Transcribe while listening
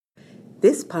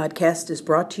This podcast is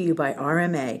brought to you by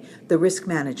RMA, the Risk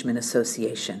Management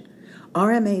Association.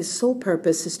 RMA's sole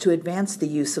purpose is to advance the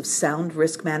use of sound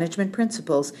risk management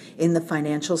principles in the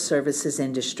financial services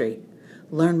industry.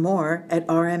 Learn more at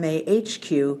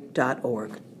rmahq.org.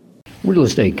 Real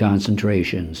estate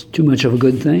concentrations, too much of a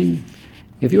good thing?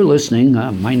 If you're listening,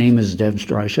 my name is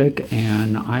Strischek,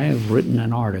 and I have written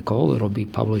an article that will be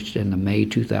published in the May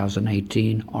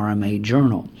 2018 RMA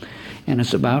Journal, and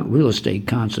it's about real estate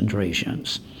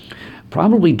concentrations.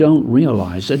 Probably don't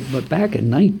realize it, but back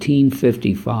in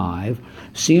 1955,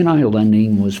 C&I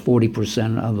lending was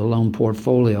 40% of the loan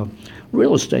portfolio,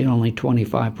 real estate only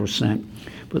 25%.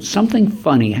 But something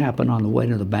funny happened on the way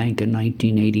to the bank in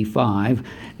 1985,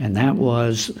 and that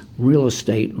was real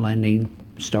estate lending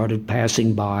started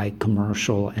passing by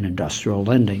commercial and industrial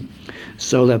lending.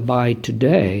 So that by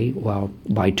today, well,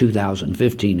 by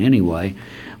 2015 anyway,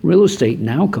 real estate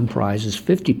now comprises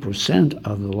 50%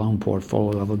 of the loan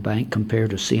portfolio of a bank compared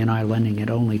to C&I lending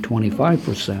at only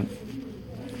 25%.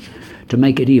 To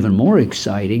make it even more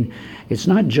exciting, it's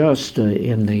not just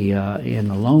in the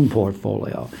loan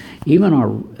portfolio. Even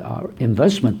our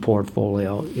investment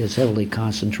portfolio is heavily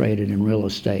concentrated in real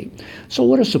estate. So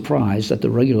what a surprise that the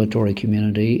regulatory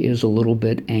community is a little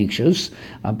bit anxious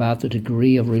about the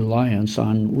degree of reliance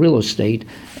on real estate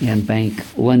and bank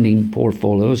lending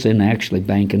portfolios and actually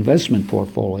bank investment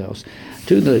portfolios,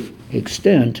 to the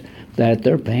extent that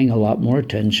they're paying a lot more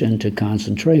attention to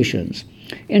concentrations.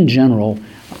 In general,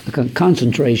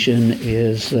 concentration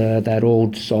is that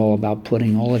old saw about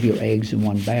putting all of your eggs in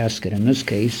one basket. In this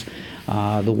case,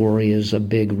 the worry is a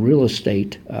big real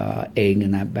estate egg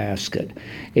in that basket.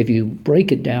 If you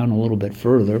break it down a little bit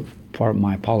further, pardon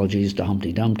my apologies to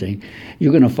Humpty Dumpty,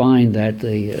 you're going to find that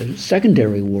the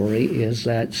secondary worry is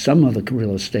that some of the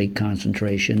real estate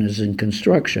concentration is in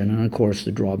construction. And of course,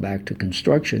 the drawback to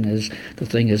construction is the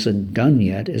thing isn't done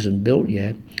yet, isn't built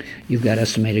yet. You've got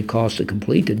estimated cost to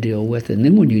complete to deal with. And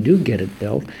then when you do get it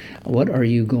built, what are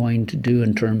you going to do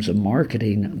in terms of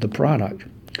marketing the product?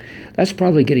 That's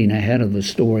probably getting ahead of the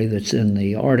story that's in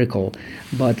the article,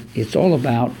 but it's all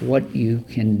about what you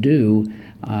can do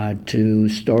to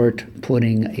start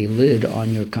putting a lid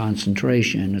on your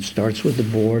concentration. It starts with the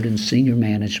board and senior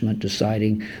management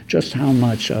deciding just how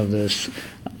much of this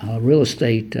real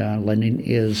estate lending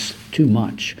is too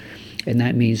much. And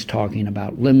that means talking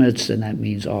about limits, and that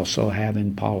means also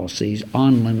having policies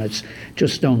on limits.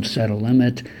 Just don't set a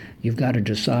limit. You've got to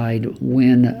decide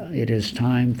when it is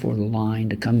time for the line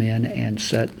to come in and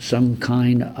set some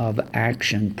kind of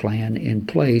action plan in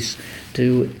place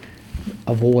to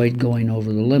avoid going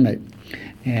over the limit.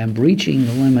 And breaching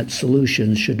the limit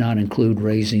solutions should not include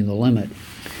raising the limit.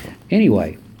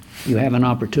 Anyway, you have an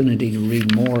opportunity to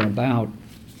read more about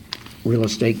real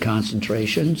estate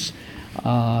concentrations.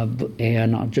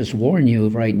 And I'll just warn you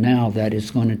right now that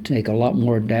it's going to take a lot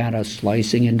more data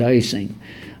slicing and dicing.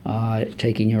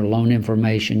 Taking your loan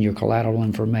information, your collateral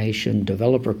information,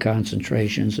 developer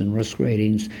concentrations and risk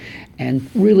ratings, and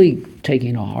really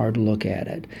taking a hard look at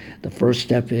it. The first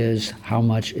step is how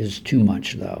much is too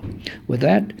much, though. With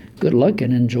that, good luck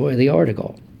and enjoy the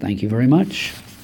article. Thank you very much.